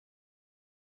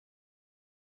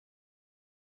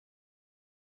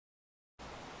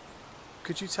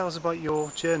Could you tell us about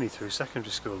your journey through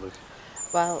secondary school, Luke?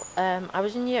 Well, I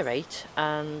was in year 8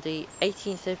 and the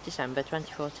 18th of December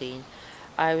 2014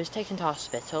 I was taken to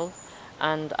hospital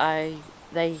and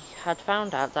they had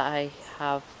found out that I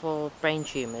have 4 brain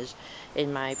tumours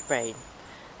in my brain.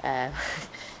 Um,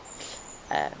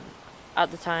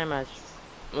 at the time I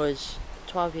was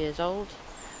 12 years old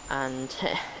and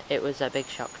it was a big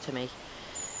shock to me.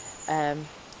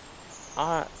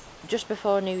 Just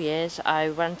before New Year's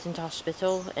I went into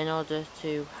hospital in order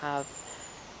to have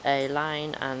a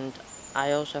line, and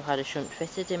I also had a shunt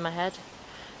fitted in my head.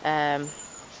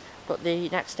 But the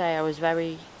next day I was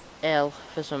very ill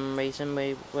for some reason,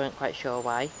 we weren't quite sure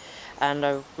why, and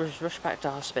I was rushed back to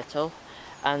hospital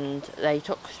and they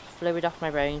took fluid off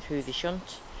my brain through the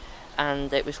shunt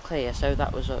and it was clear, so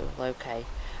that was all okay.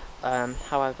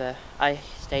 However, I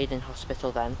stayed in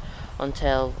hospital then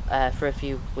until for a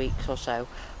few weeks or so,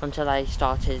 until I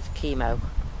started chemo.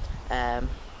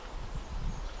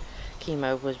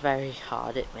 Chemo was very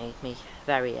hard, it made me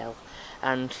very ill,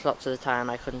 and lots of the time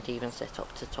I couldn't even sit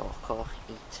up to talk or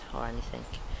eat or anything.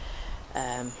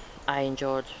 I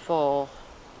endured 4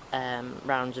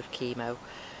 rounds of chemo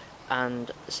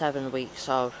and 7 weeks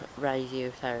of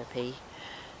radiotherapy,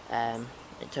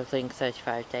 totaling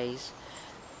 35 days.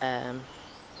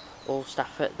 All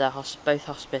staff at both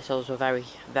hospitals were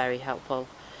very helpful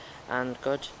and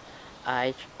good.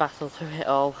 I battled through it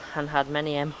all and had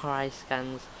many MRI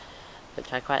scans,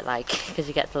 which I quite like because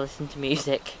you get to listen to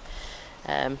music.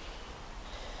 And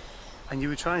you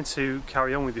were trying to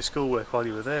carry on with your schoolwork while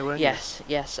you were there, weren't you?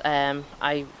 Yes.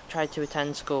 I tried to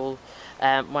attend school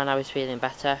when I was feeling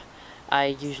better.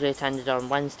 I usually attended on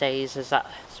Wednesdays, as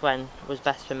that's when was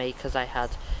best for me because I had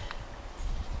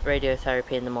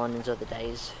radiotherapy in the mornings other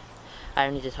days. I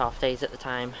only did half days at the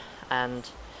time, and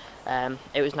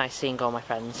it was nice seeing all my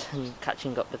friends and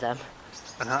catching up with them.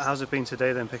 And how's it been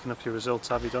today then, picking up your results?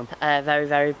 How have you done?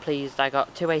 Very pleased. I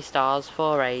got 2 A stars,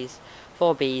 4 A's,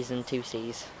 4 B's and 2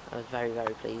 C's. I was very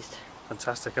pleased.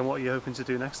 Fantastic. And what are you hoping to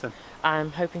do next then?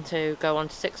 I'm hoping to go on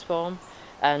to 6th form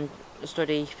and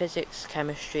study physics,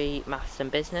 chemistry, maths and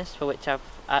business, for which I've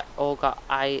all got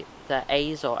either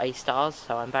A's or A stars,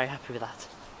 so I'm very happy with that.